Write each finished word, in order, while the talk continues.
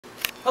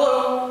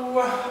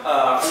For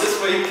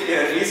this week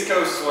in East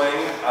Coast Swing,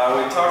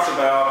 we talked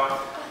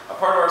about a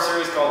part of our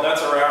series called That's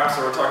a Wrap,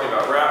 so we're talking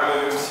about wrap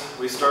moves.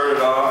 We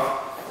started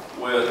off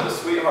with the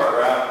Sweetheart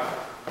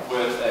Wrap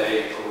with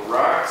a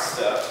rock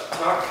step,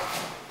 tuck,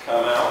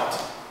 come out,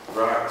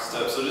 rock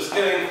step. So just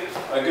getting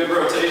a good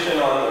rotation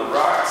on the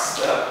rock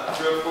step,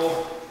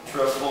 triple,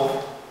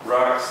 triple,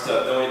 rock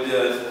step. Then we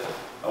did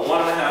a 1.5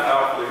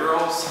 out for the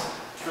girls,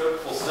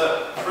 triple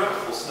step,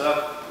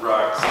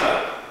 rock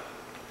step.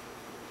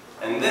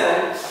 And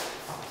then,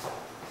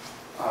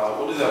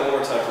 we'll do that one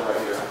more time from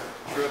right here.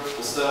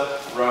 Triple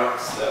step, rock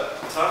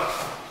step, tuck,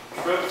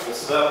 triple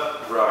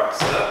step, rock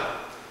step.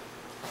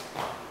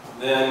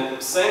 Then,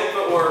 same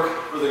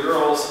footwork for the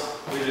girls.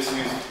 We just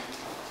use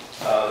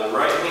the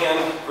right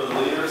hand for the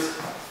leaders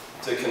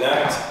to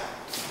connect.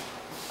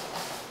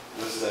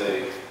 Just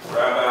a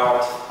wrap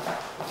out,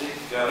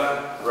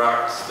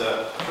 rock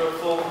step,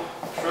 triple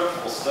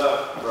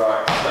step,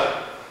 rock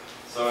step.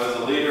 So as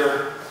a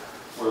leader,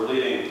 we're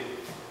leading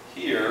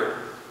here,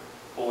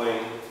 pulling,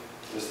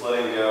 just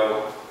letting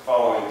go,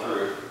 following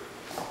through.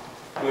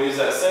 We use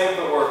that same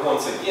footwork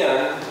once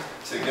again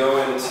to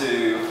go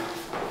into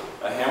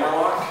a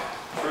hammerlock,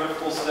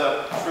 triple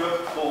step,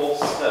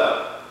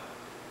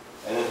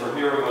 and then from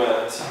here we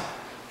went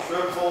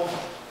triple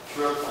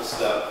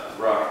step,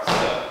 rock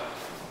step.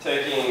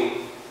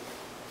 Taking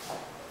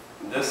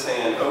this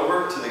hand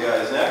over to the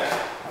guy's neck,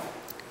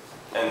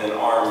 and then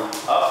arm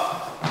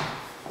up,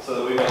 so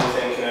that we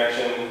maintain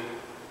connection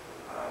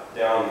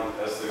down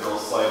as the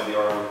girls slide the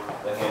arm,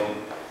 the hand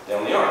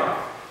down the arm.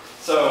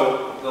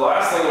 So the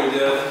last thing we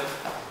did,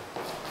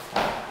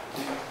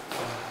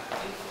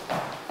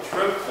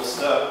 triple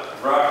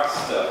step, rock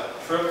step,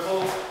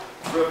 triple.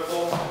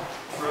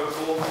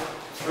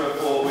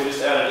 We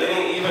just added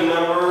any even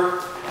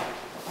number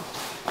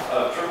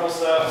of triple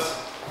steps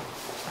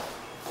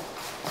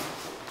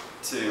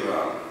to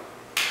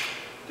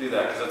do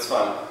that because that's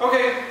fun.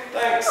 Okay,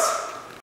 thanks.